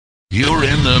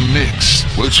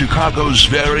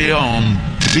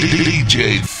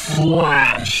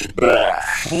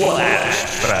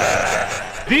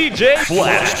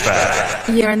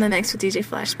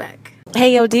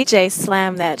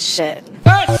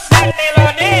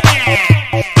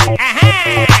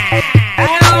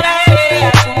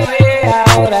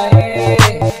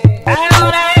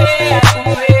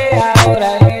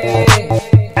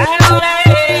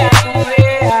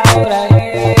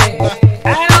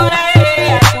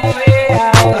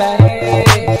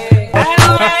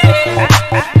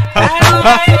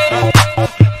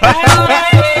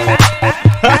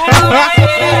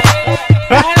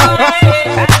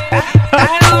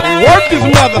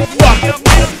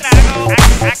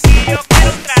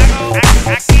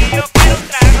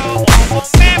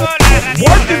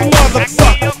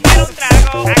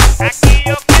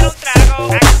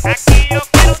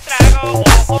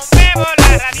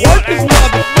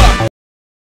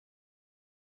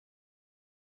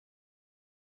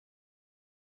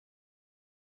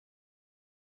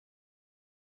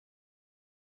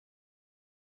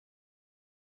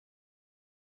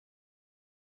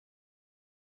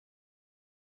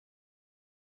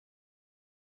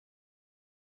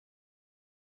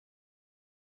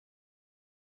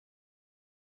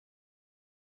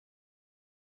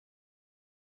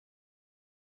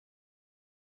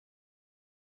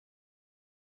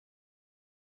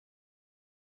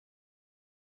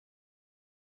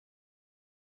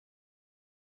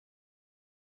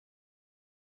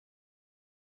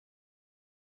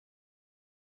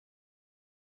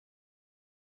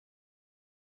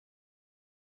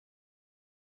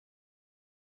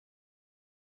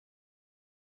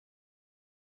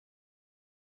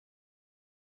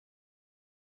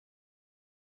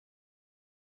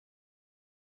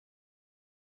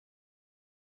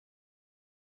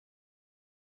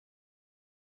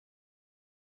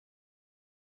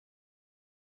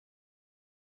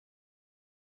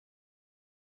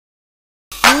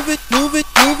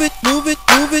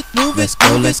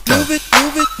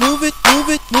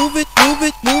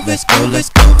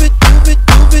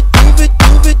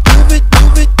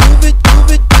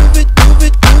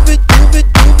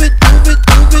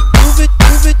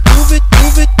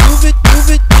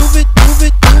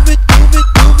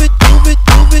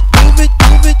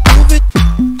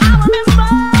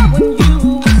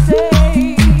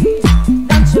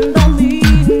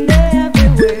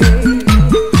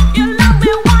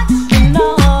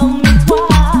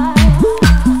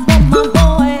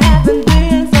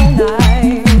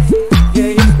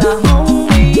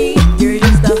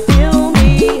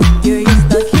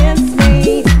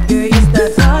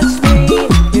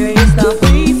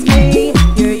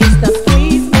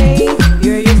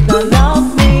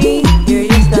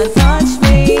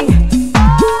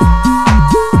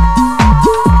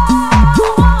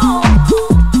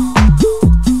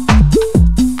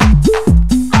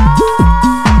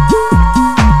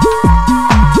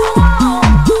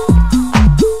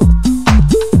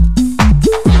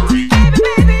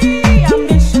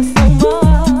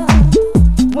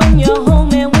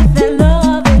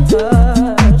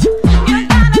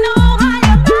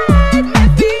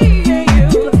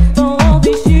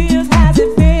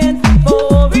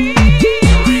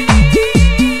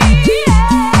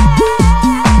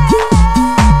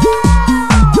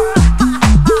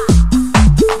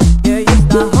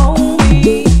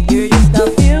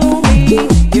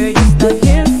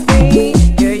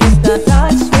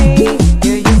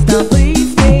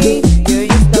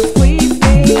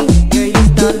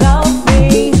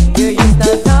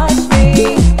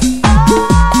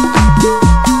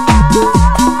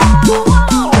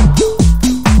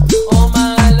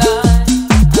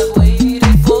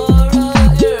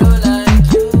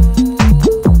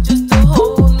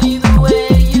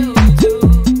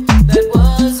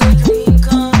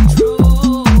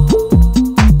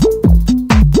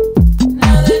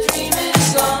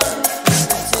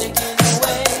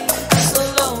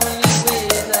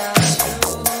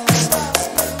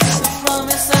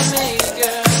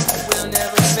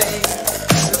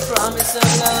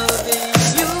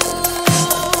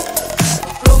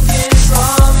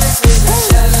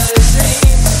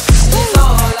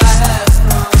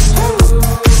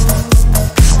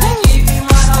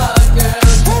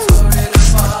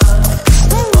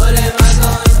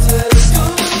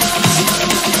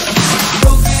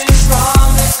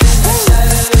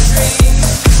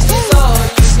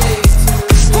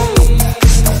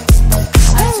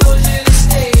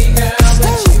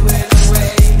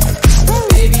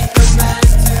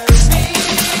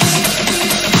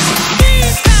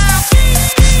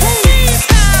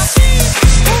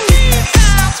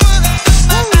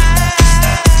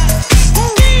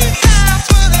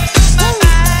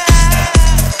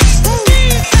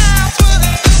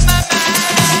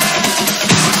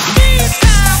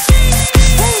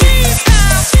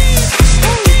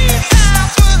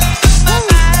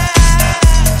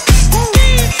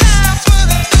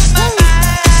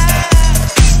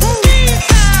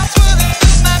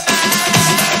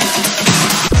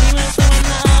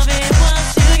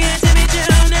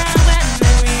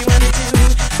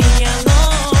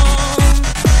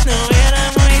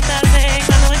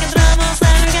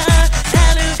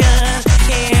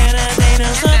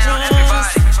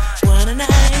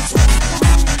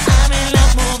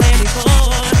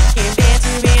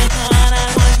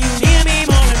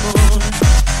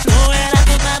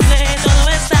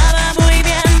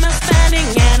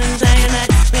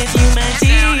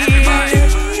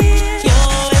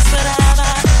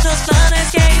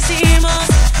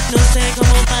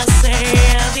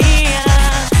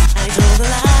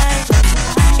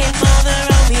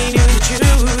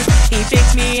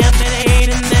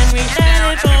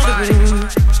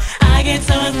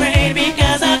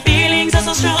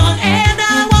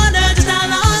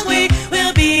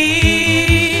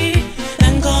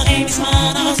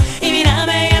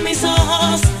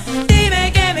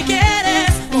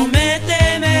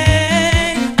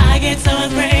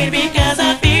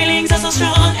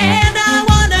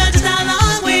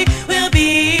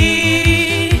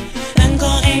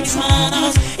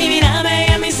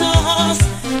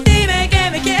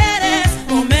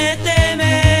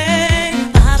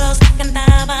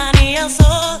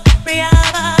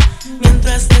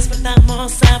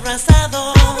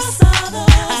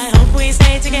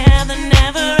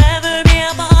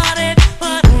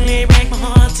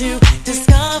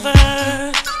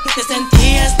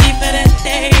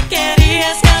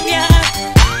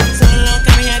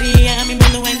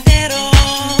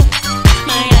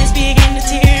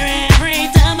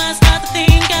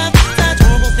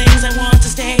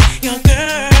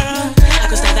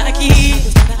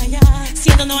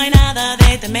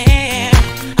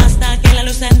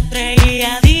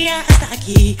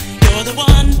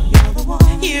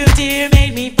dear,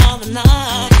 made me fall in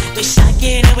love. Wish I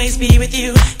could always be with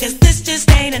you, cause this just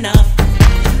ain't enough.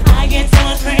 I get so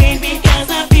afraid because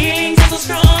the feelings are so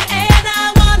strong, and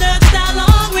I wonder just how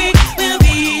long we will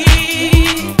be.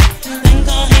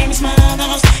 Tengo en mis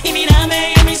manos y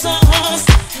mírame en mis ojos.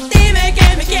 Dime que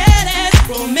me quieres,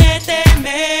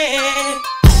 prométeme.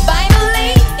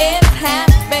 Finally, it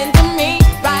happened to me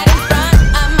right in front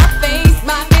of my face.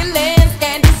 My feelings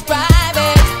can't describe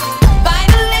it.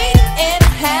 Finally, it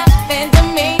happened to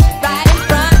me right in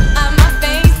front of my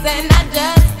face, and I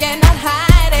just cannot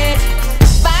hide it.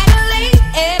 Finally,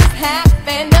 it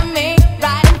happened to me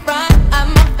right in front of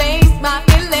my face. My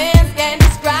feelings can't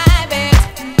describe it.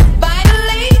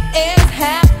 Finally, it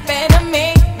happened to me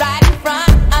right in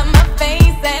front of my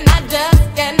face, and I just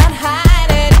cannot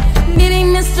hide it. Meeting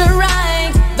Mr.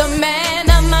 Right, the man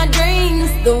of my dreams,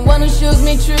 the one who shows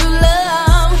me true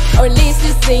love, or at least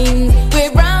it seems.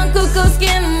 With brown cuckoo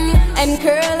skin and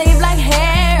curly black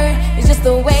hair, it's just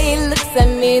the way he looks at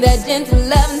me, that gentle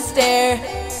love and stare.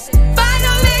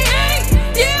 Finally,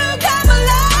 you come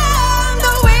along.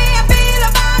 The way I feel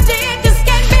about you, it just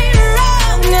can't be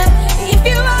wrong. If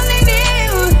you only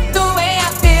knew the way I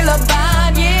feel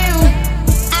about you,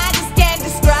 I just can't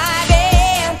describe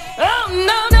it. Oh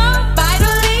no, no.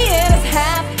 Finally, it has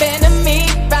happened to me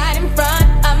right in front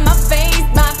of my face.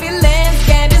 My feelings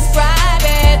can't describe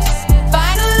it.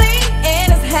 Finally, it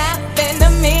has happened to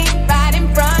me right in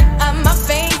front of my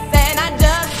face, and I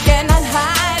just cannot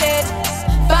hide it.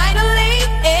 Finally,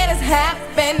 it has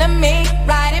happened to me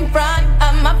right in front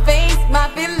of my face. My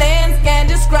feelings can't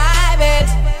describe it.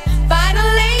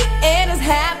 Finally, it has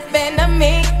happened to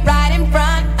me right in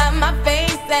front of my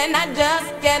face, and I just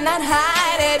cannot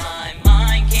hide it. My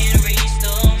mind can't erase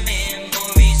the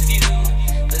memories of you.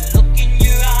 The look in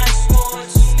your eyes swore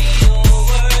to me your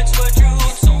words were true.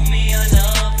 Told me your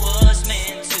love was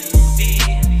meant to be.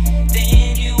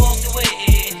 Then you walked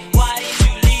away. Why did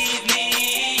you leave me?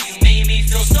 You made me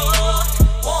feel so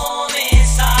warm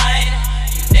inside.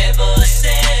 You never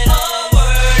said a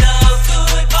word of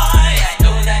goodbye. I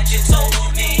know that you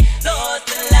told me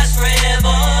nothing lasts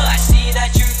forever. I see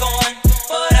that you're gone,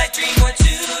 but I dream we're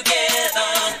together.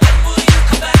 When will you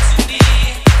come back to me?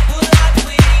 Will I be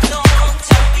waiting long?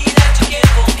 Tell me that you care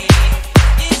for me.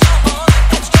 Is your heart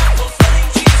that strong, fulfilling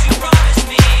dreams you promised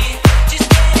me? Just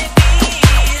let it be.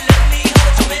 Let me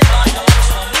hold you in my arms,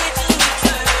 for me to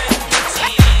return to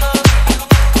you.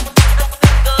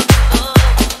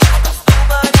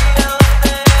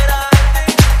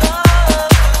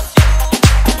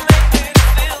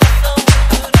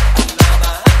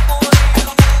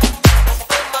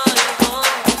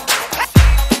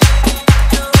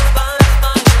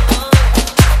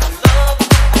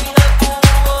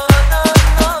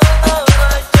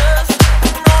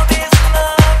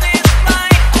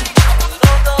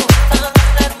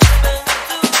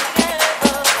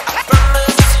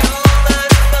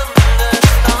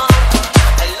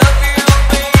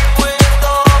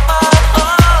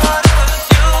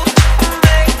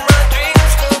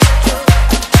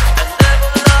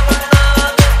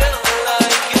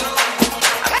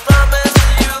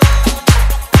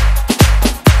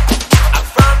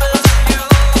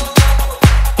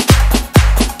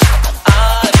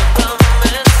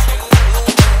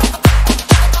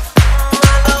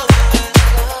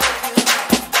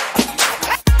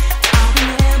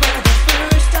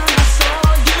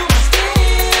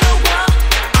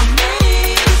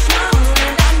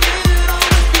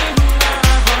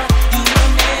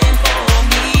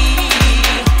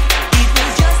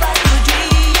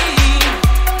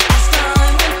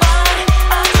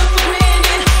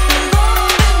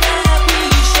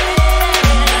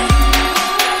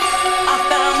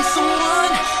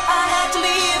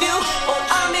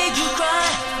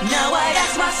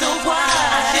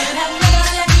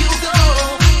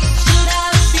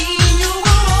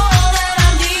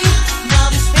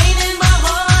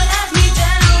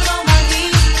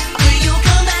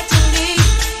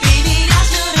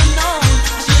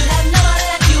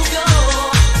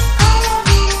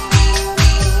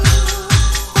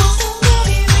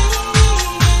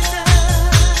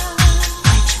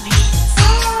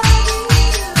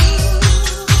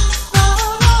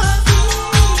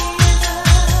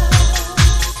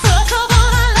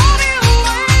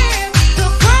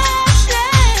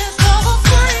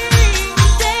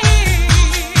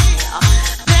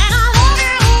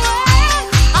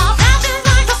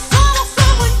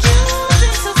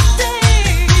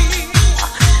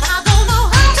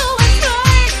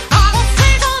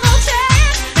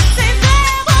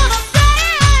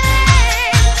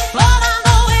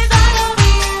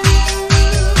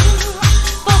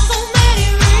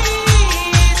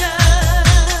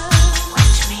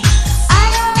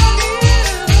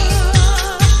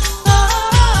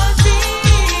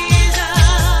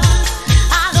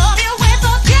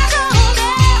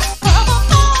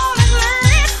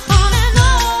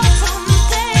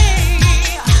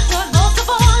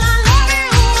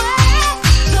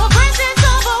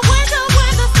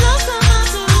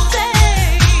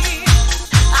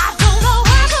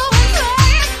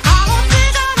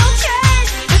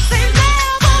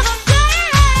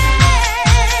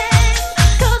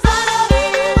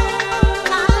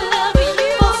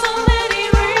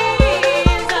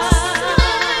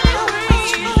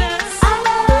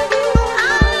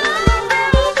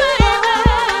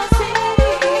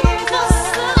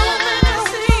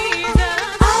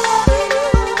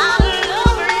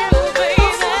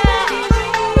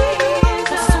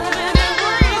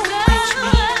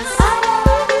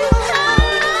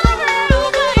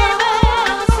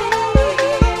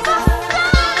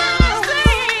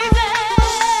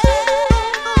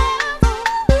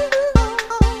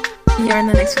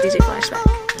 the mix with DJ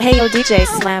Flashback. Hey yo, DJ,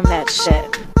 slam that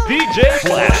shit. DJ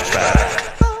Flashback.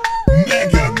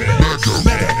 Mega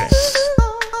Mix.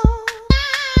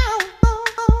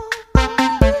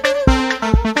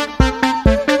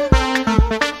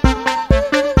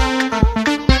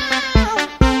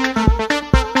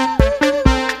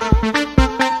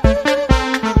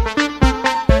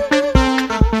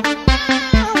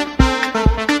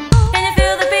 Can you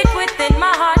feel the beat within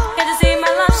my heart? Can you see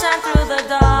my love shine through the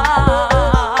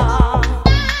dark?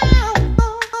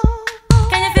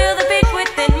 Can you feel the beat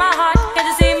within my heart?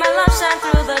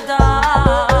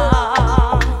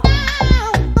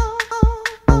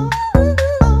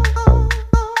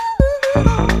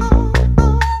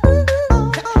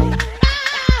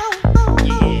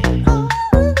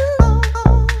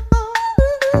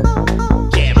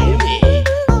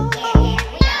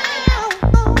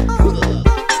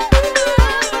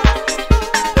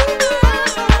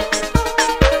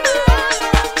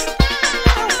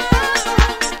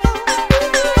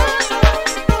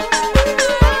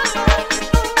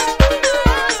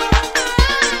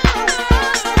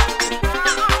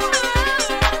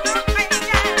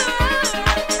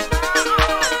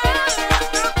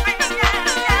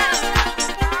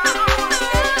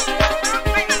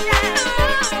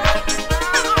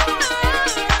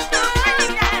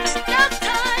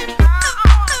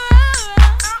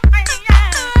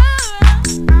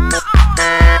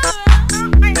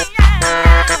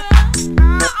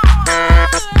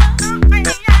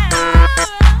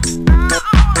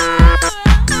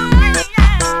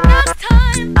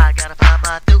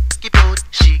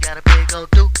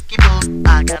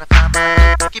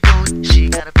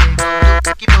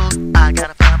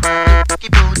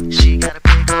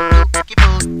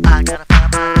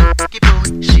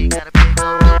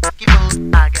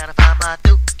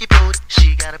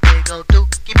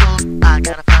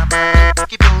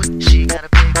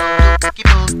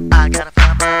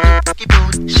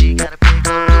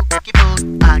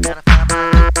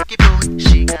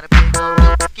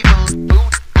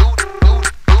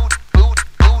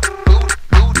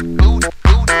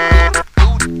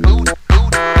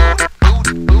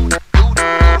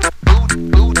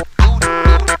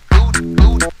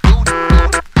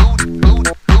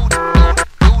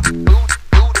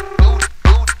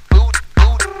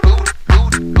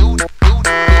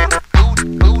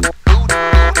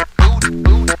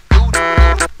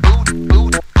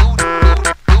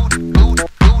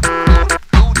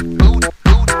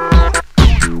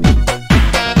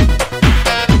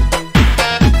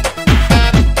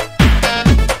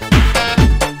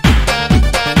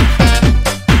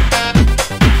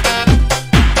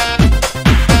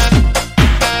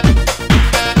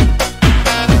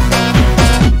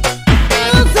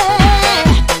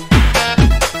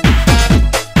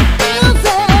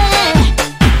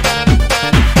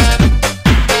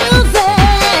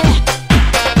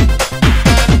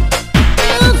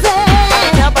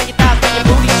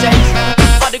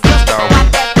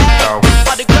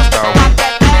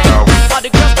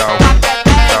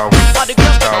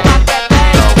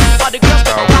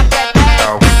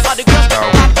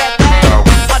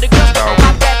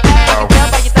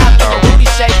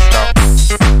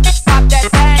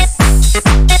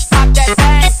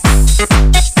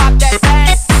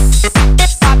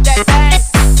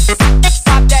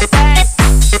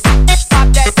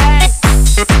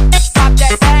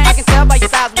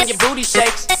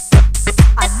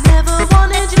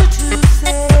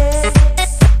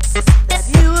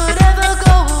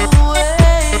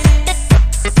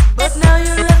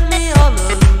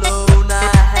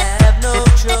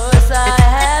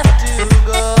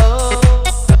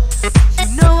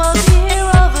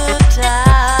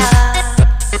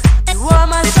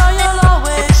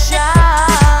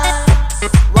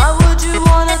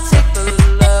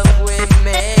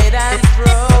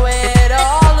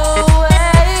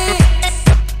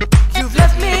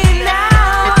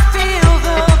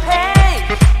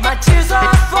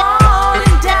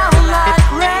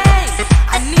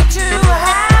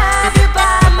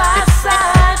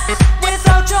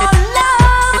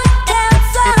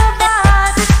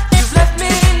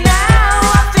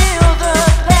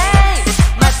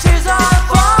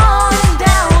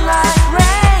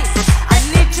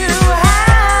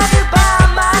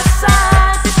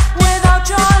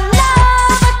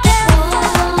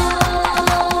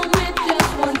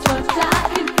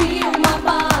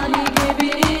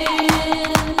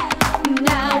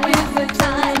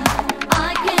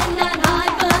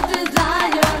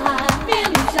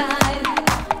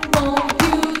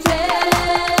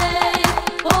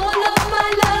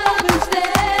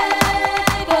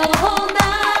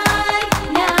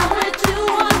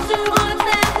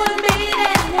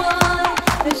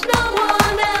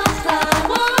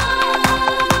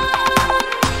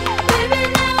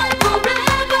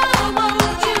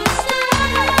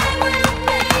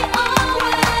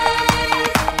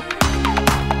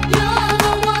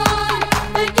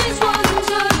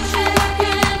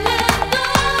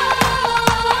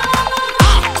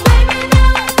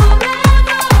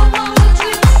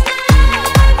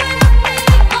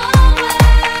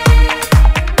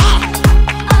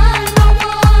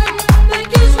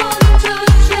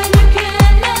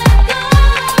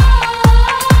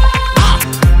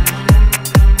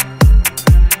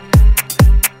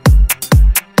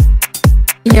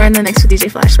 You're in the mix with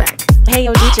DJ Flashback. Hey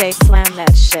yo, DJ, slam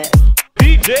that shit.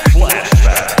 DJ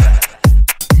Flashback.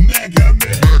 Mega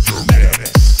Mix.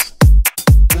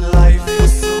 Life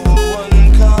is so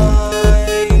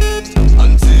unkind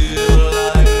until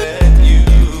I met you.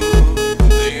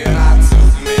 Then I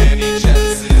took many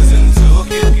chances and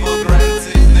took it for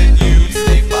granted that you'd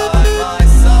stay by my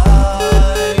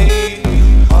side.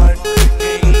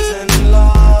 Heartbreaks and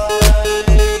lies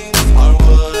are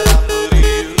what I put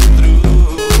you through.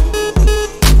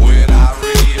 When I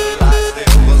realized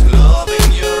there was love in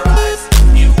your eyes,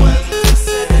 you went and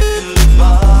said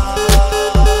goodbye.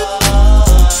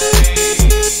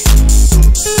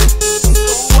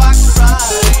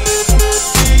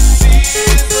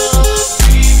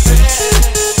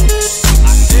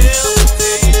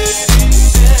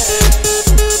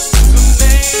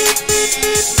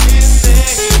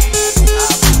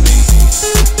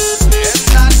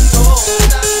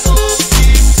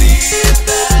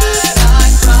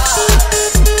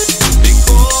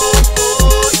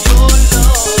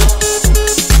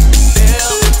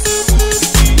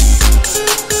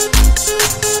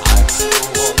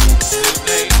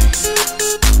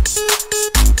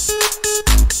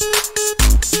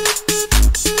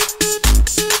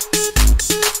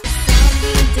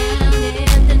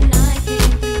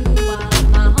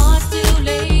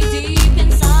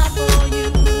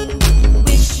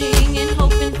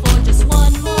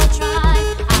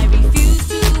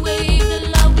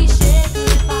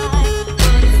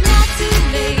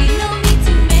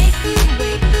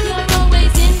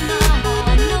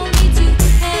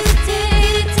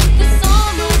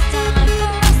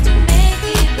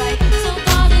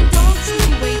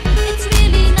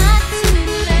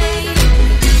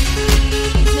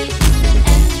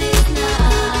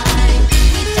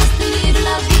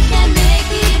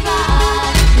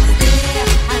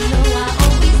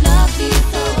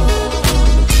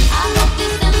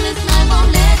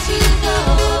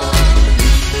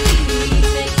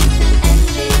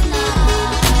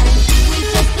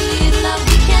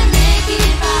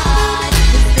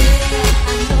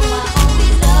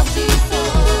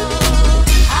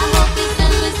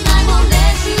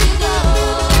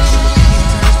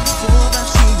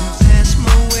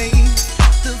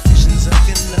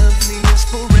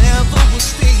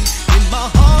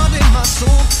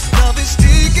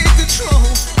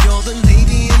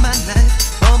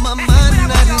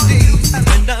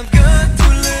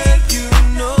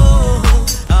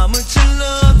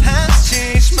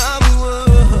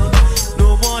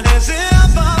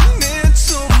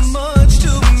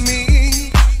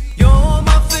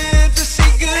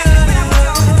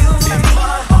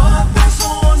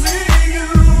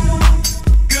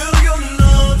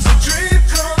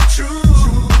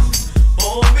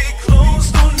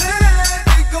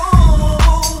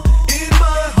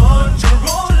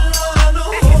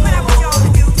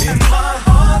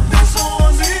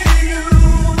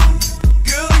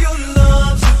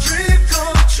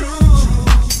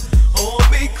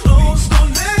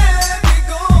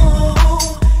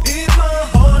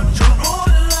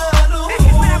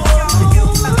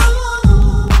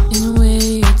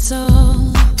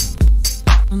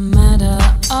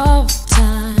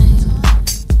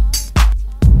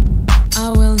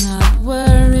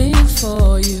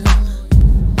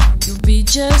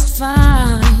 Just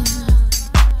fine.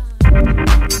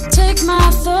 Take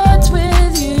my thoughts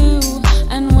with you,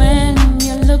 and when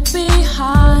you look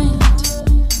behind,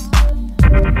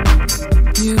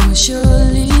 you will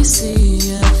surely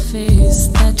see a face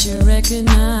that you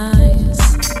recognize.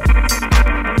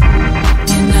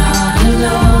 You're not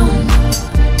alone.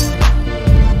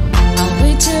 I'll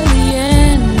wait till the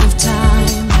end of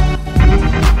time.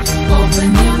 Open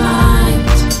your mind.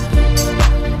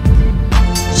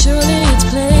 Surely it's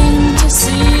plain to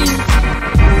see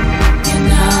you're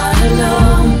not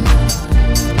alone.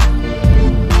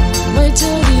 Wait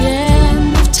till the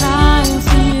end of time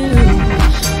for you.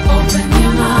 Open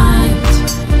your mind.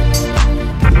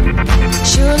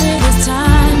 Surely there's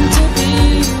time to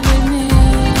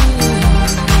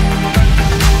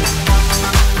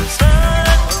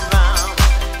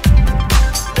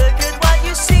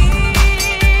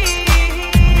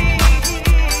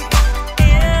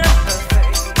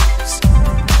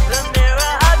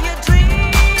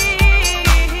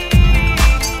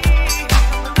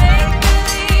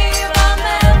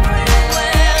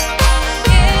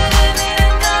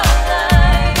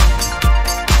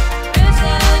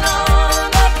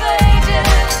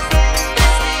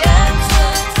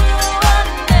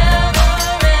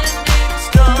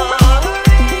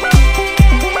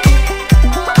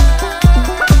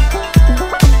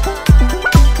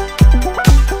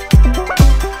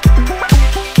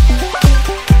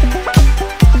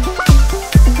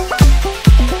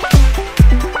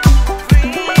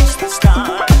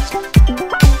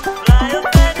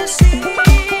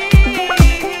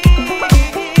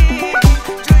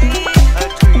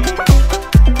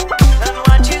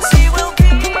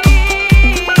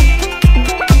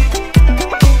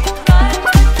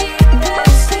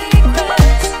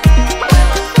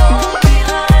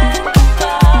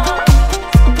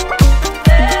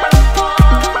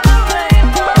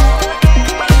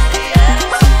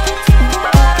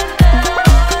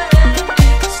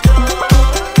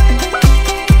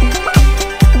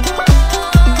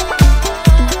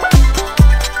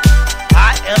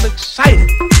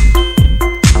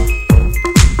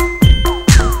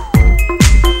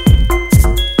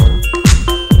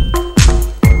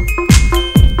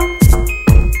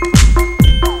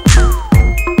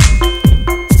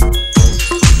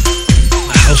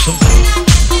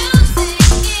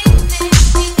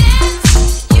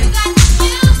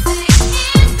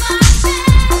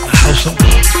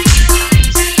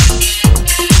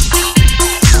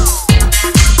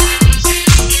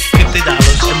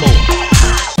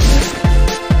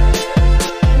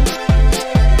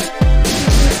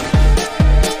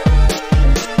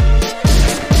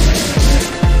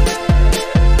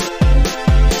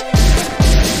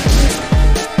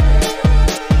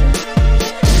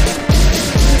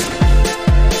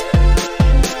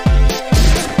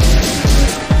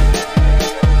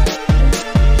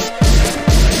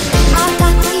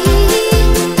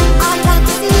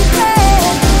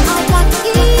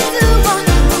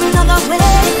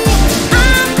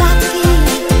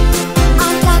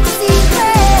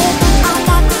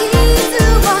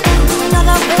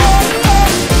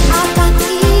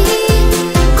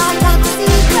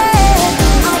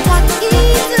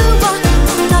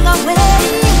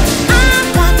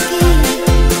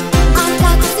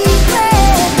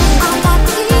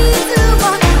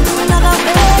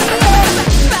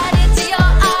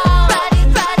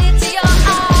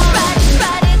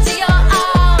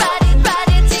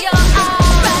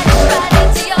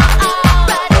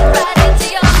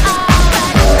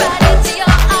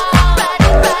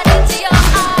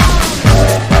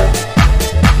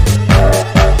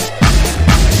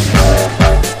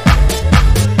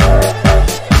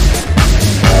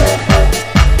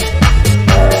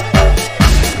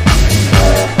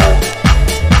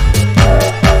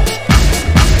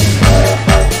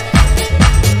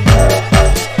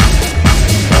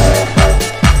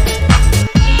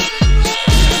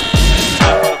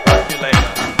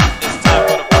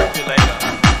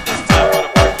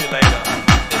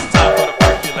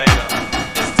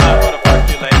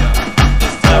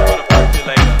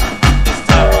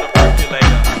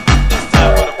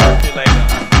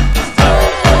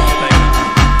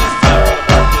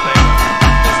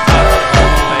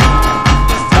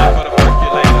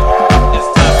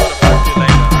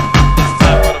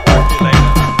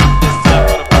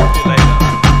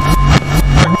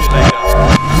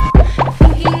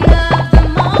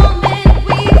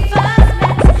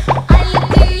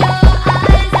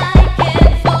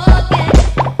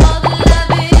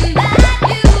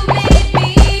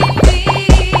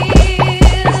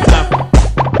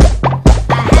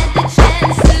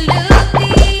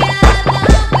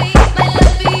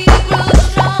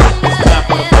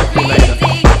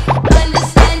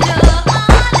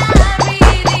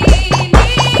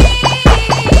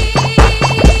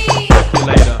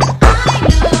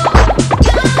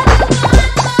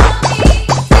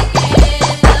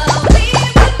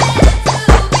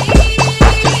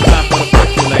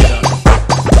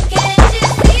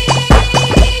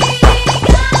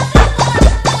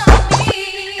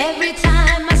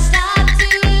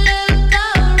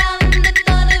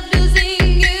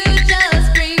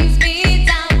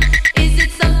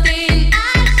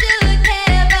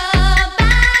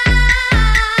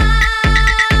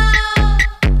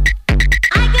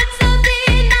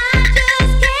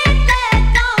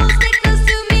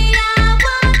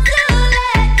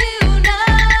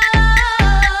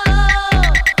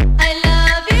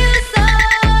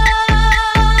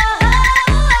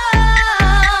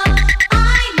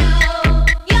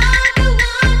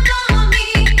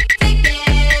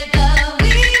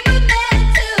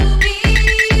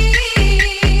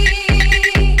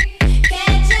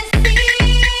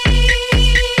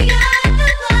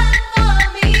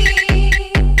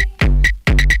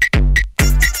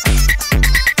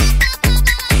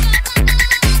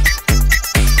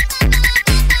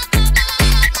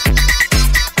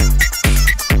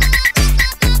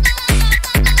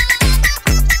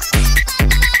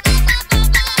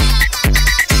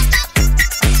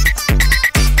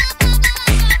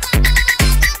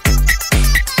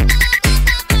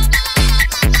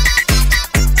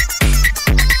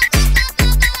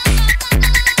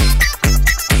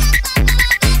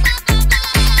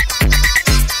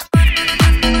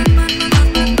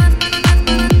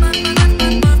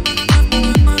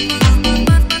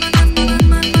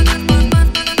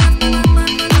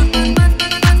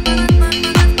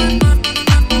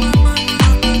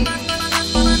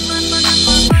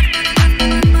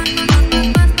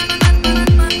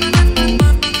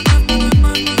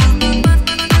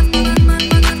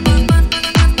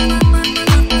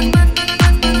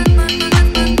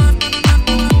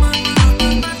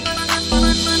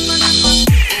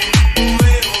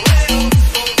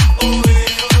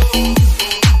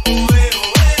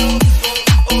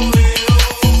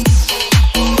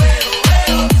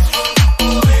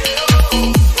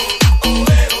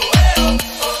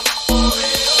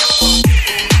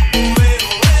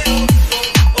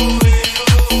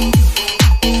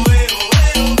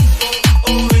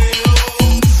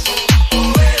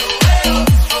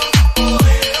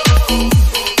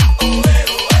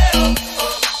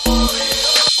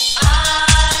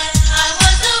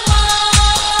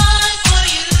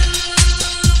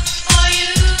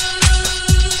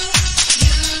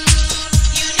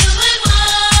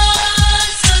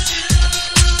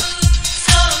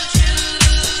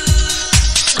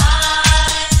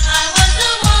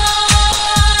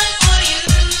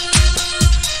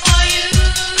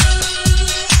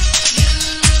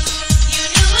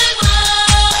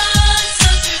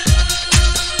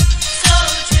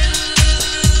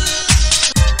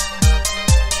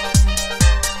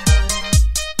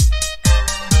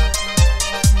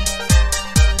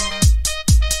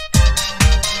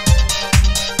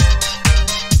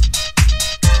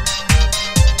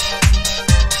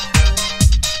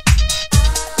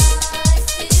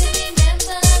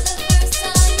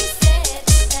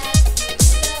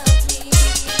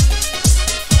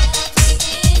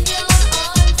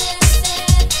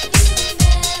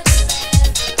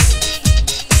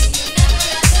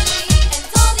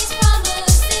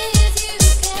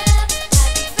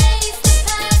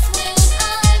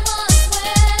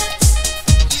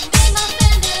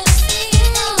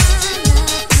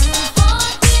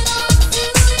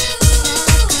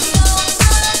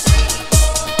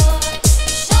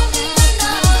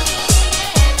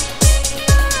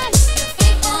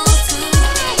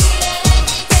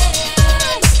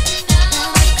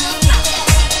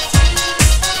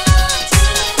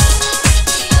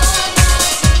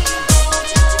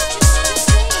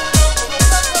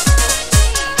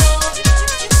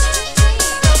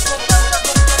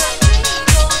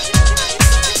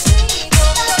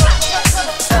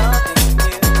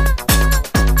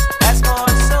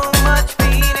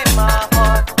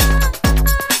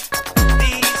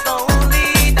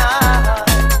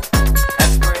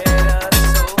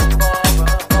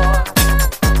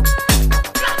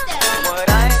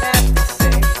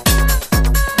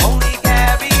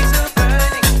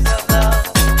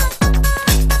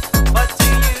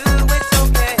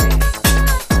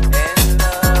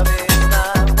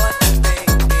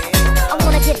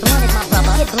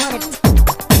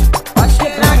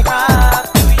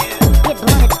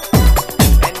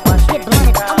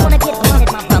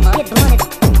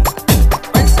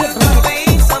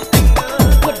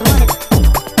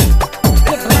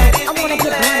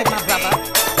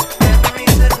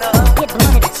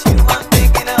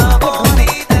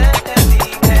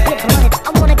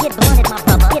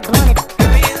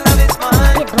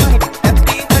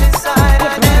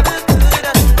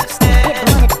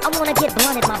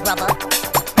blunted, my brother.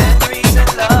 Memories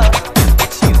of love,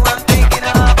 it's you I'm thinking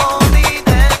of. Only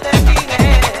then that we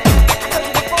had.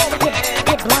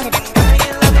 Get blunted.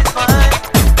 Your love is fine,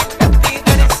 got me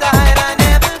good inside. I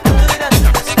never could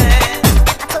understand.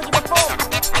 I told you before.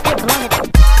 Get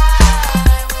blunted.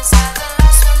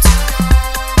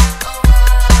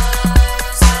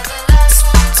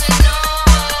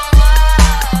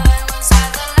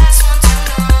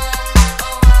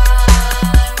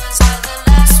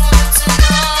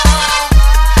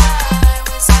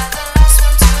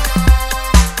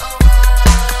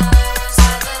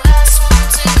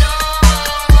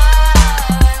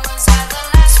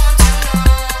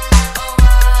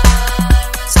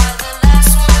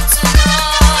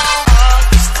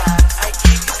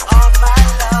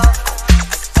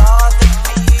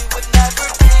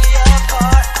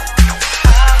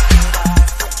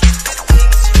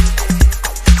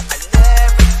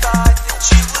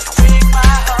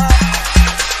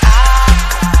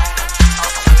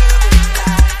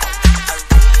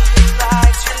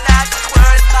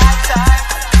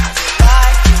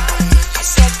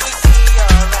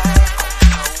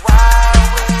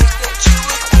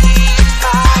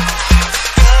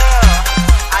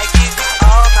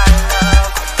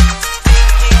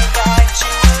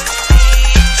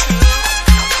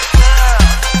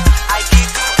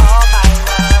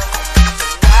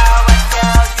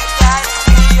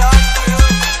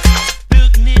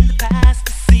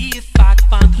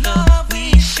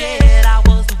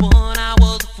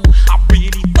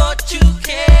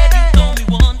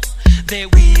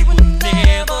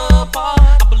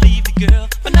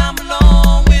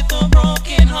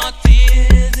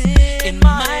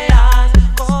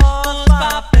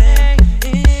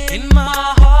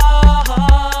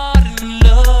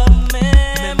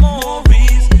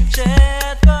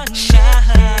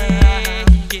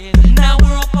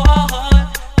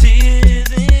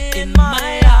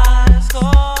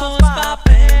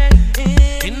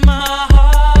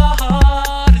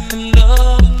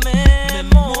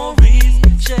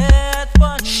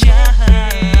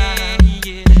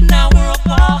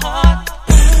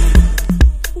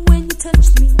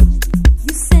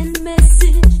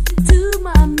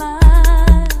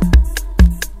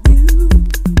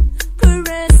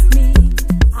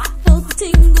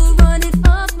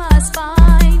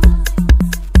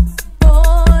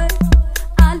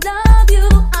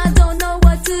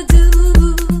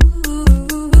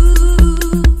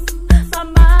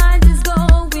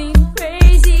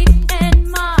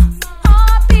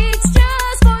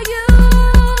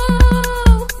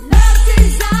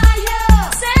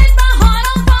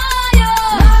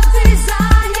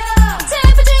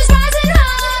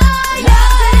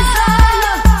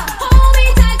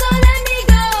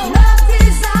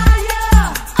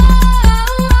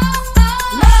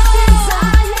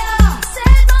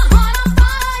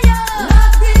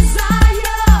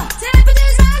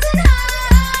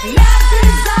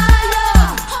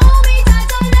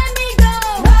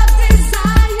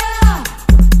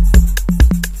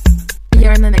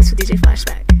 DJ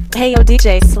Flashback. Hey yo,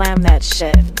 DJ, slam that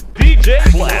shit. DJ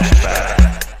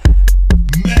Flashback.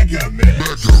 Mega Mix.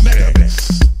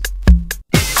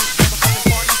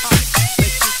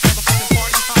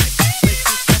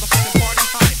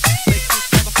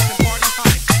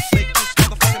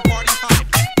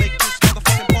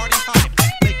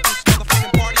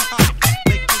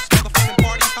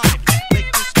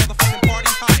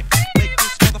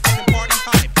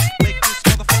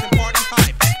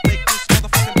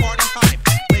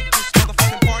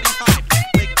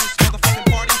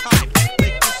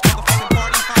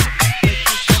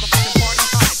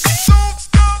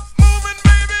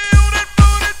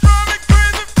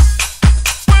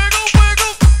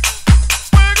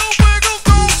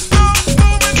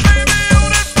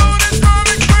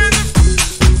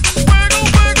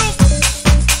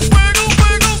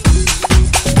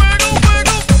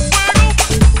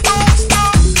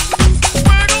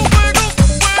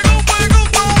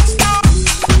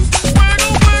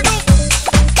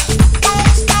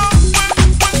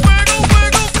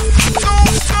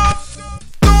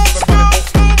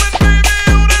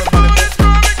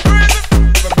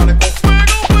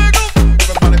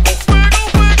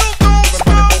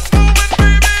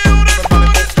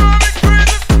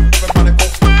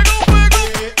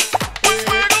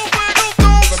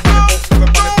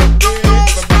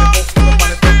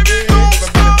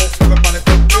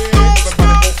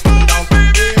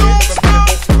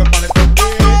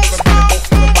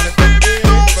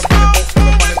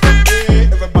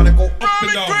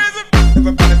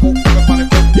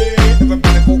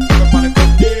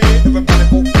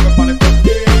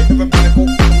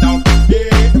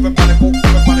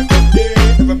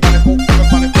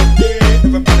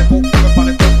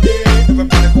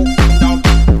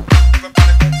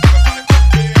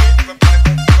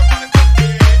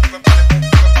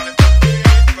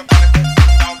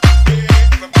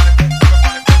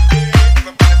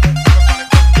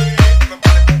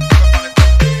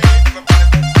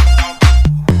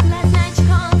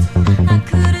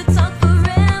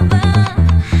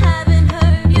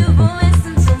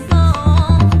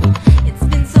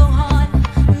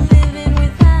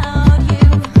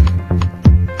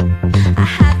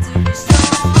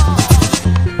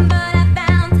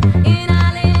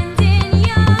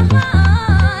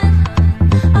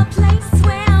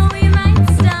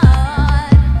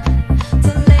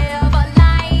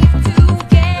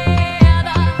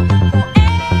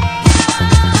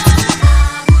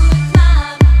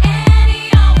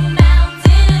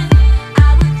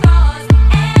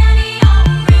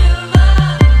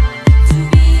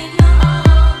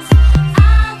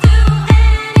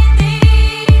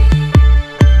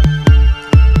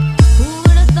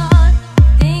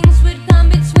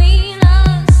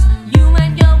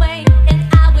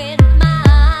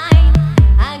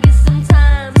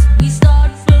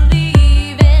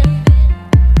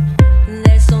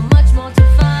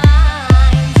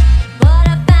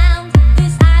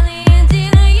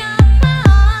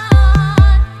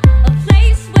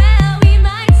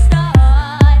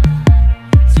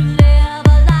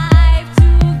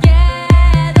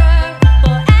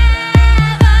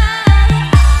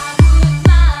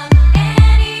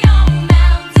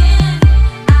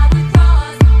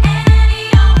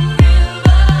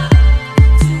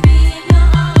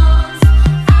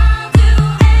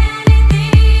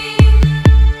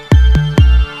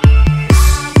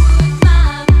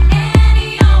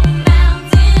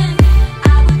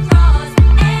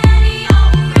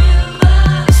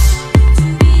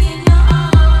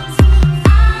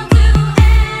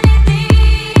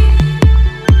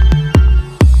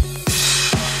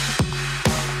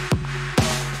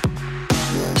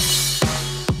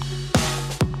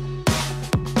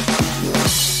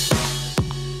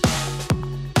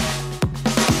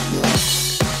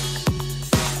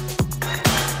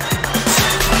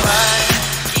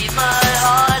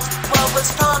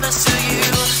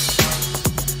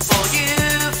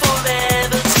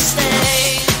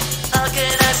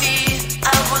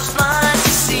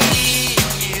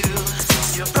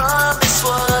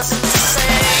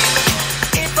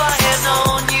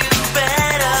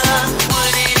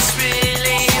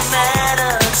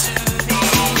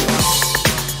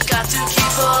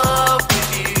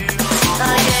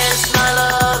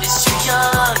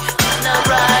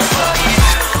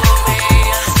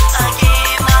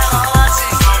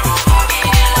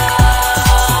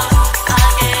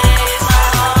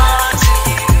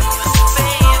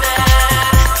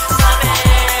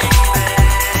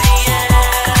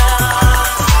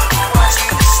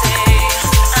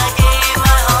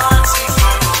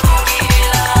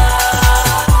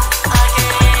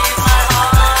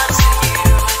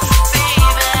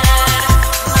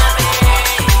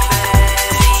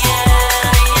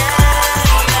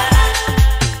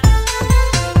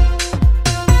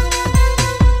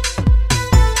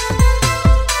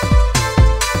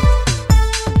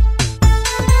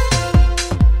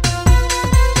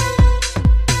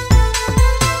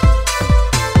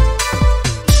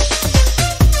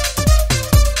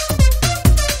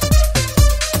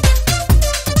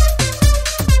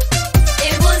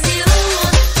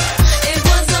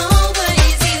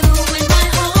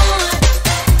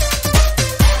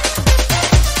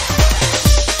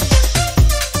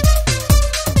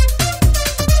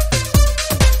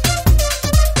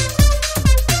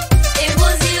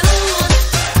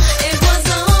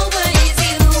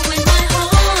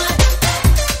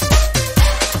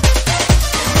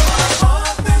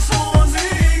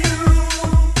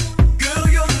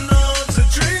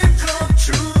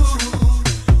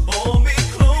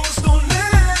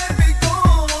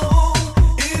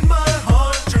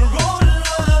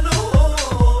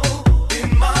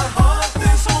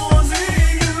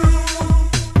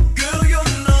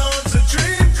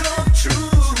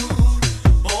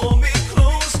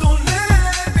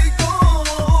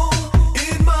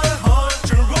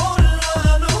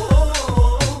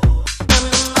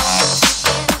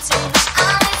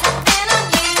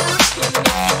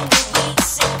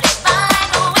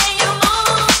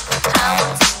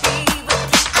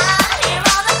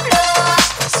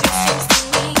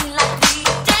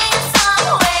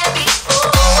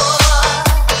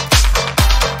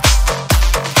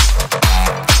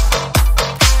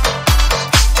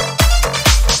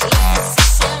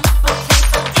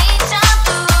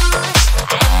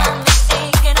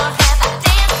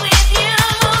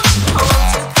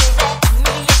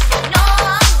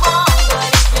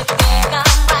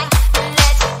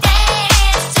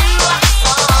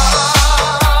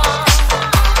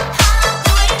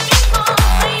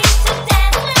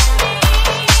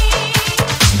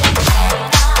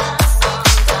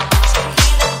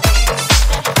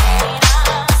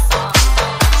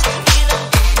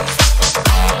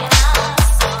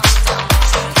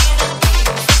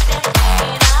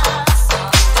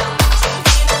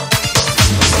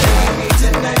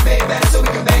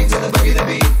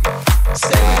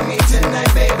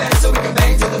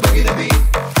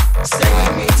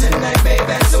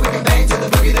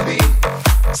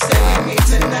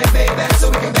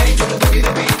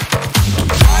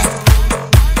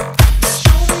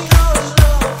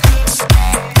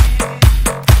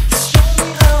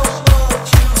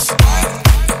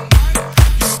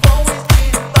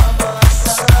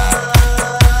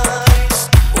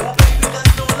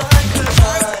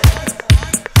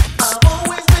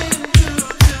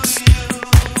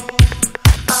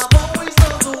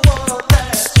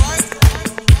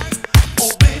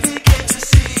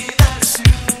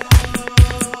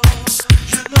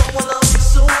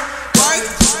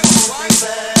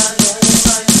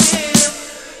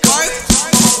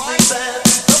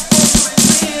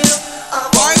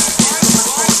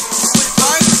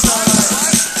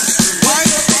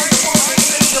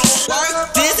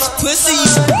 me see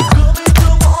you.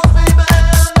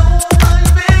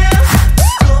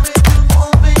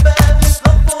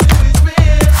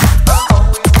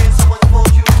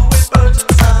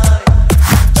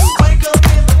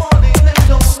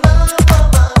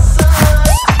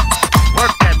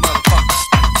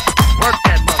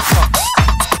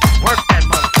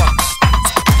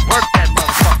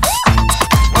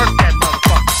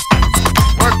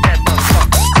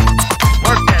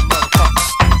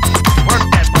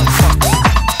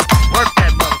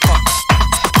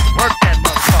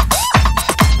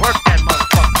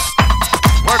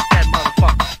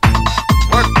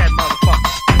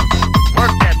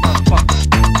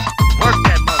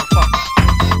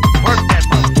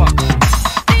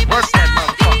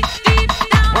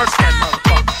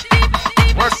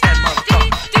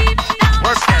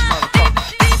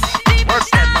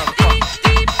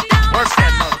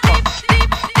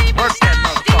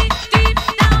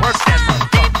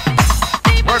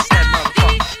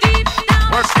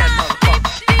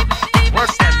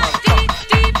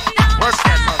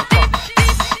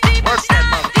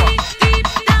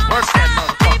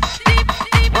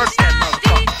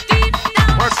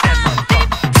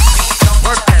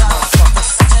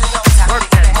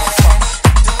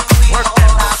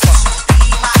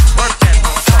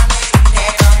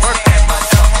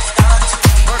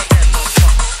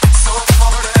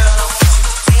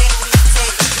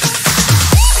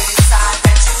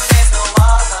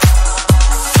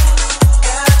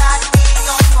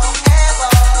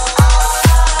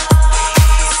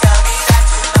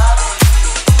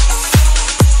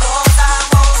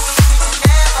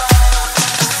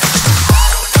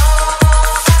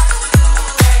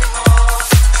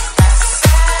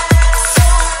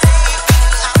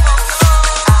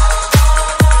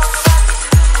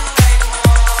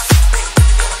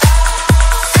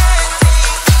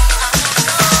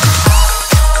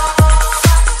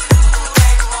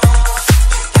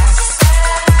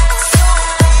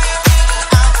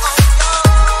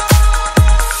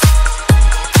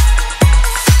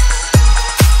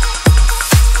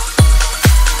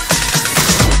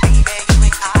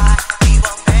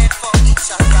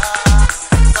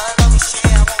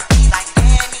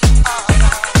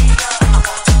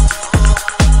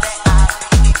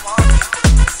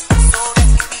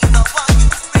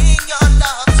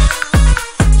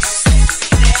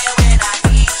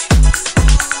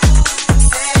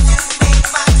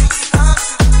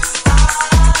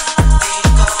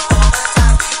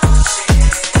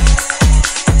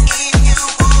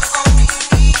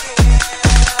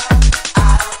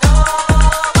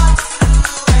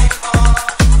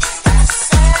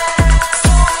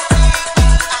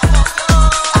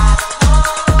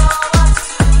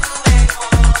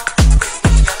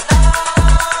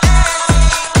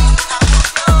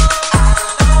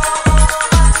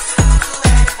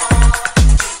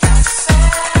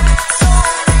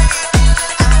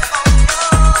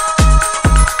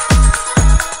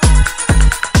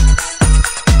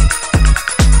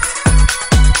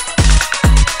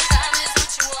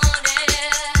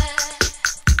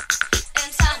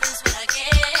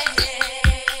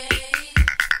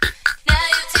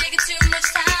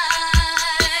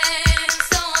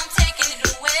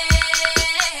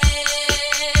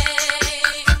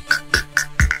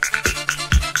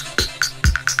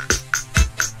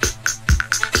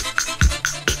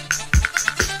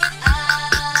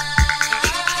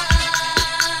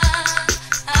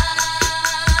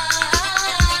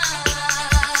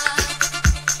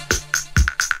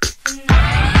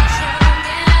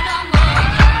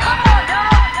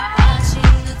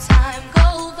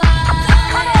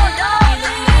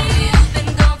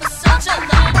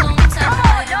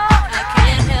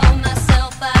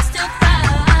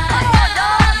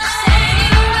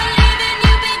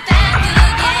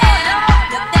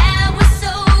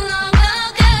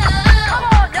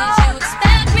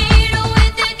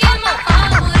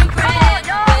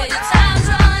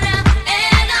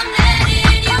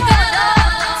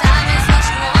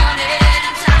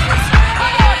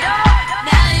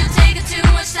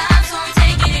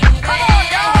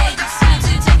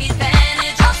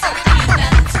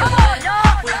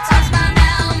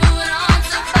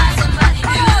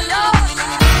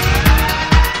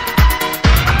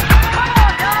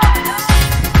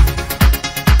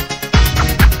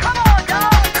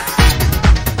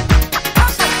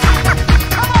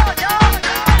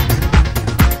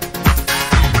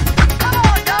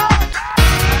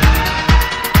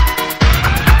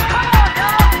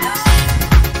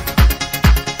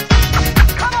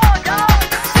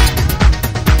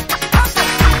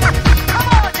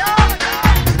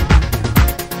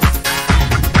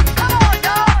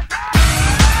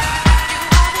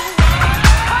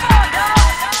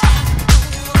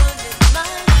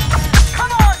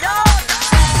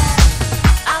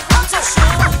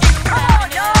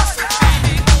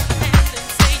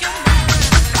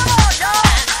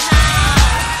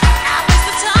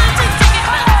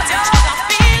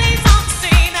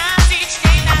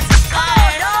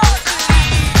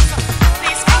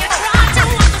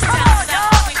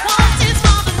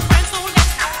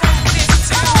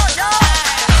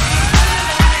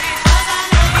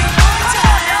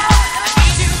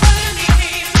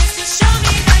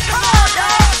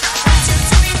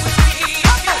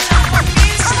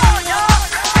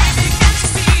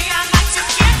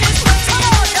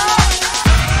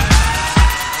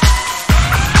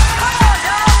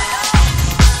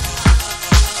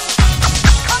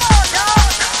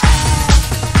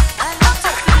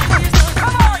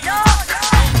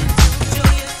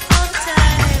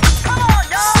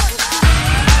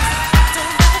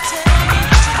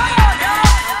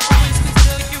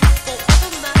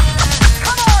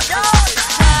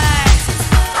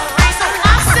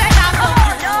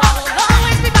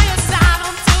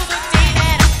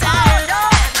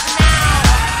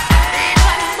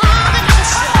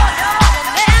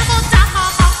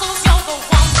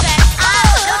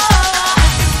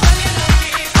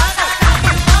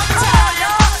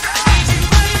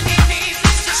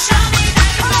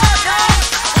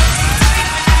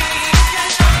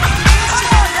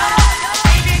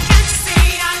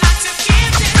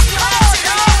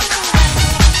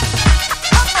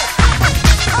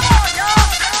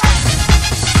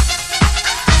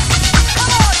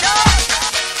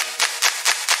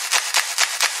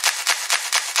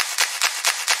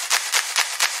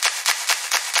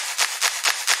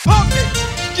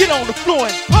 get on the floor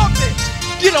and pump it.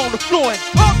 Get on the floor and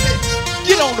pump it.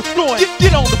 Get on the floor and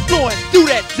get on the floor and do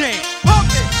that dance.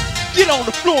 Pump it. Get on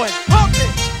the floor and pump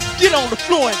it. Get on the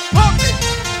floor and pump it.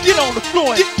 Get on the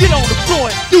floor and get on the floor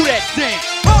and do that dance.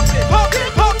 Pump it, pump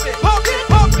it, pump it, pump it,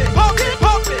 pump it, pump it,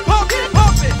 pump it, pump it,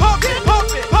 pump it, pump it,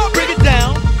 pump it, pump it. Bring it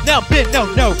down. Now bend,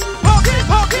 no.